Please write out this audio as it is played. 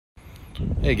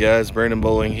Hey guys, Brandon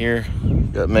Bowling here.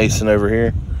 Got Mason over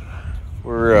here.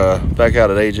 We're back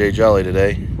out at AJ Jolly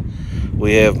today.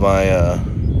 We have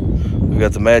we've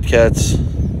got the Mad Cats,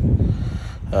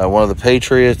 one of the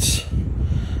Patriots.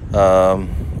 I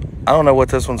don't know what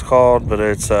this one's called, but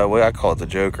it's well, I call it the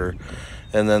Joker.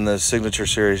 And then the Signature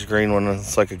Series green one,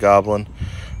 it's like a goblin.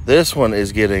 This one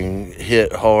is getting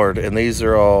hit hard, and these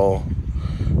are all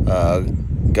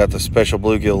got the special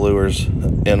bluegill lures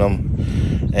in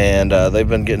them, and they've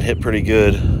been getting hit pretty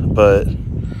good. But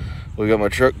we got my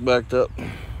truck backed up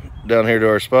down here to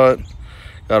our spot.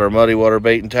 Got our muddy water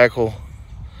bait and tackle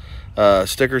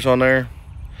stickers on there.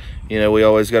 You know, we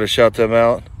always got to shout them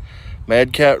out.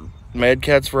 Mad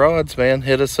Cats rods, man,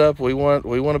 hit us up. We want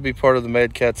to be part of the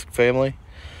Mad Cats family.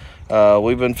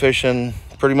 We've been fishing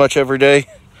pretty much every day,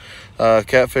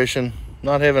 catfishing.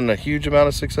 Not having a huge amount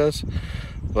of success,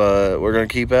 but we're gonna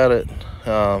keep at it.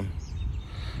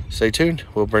 Stay tuned.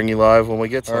 We'll bring you live when we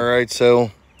get some. All right, so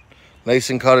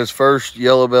Mason caught his first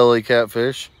yellow belly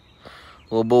catfish,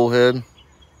 little bullhead.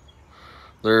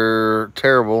 They're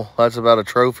terrible. That's about a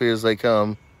trophy as they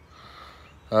come.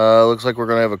 Looks like we're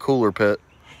gonna have a cooler pit.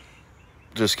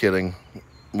 Just kidding.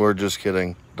 We're just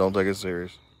kidding. Don't take it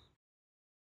serious.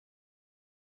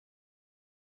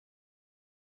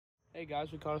 Hey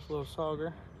guys, we caught us a little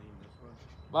sauger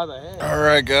by the head. All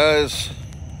right, guys,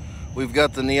 we've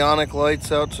got the neonic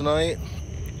lights out tonight,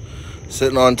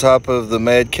 sitting on top of the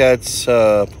Mad Cats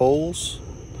poles,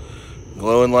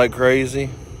 glowing like crazy.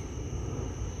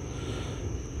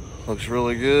 Looks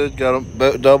really good. Got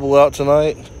a double out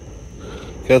tonight.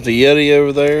 Got the Yeti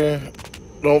over there.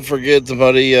 Don't forget the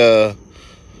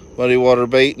muddy water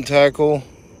bait and tackle.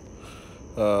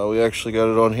 We actually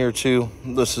got it on here too.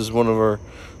 This is one of our,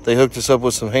 they hooked us up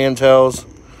with some hand towels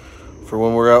for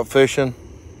when we're out fishing.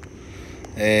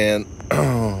 And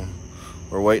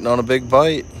we're waiting on a big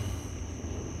bite.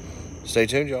 Stay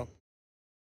tuned, y'all.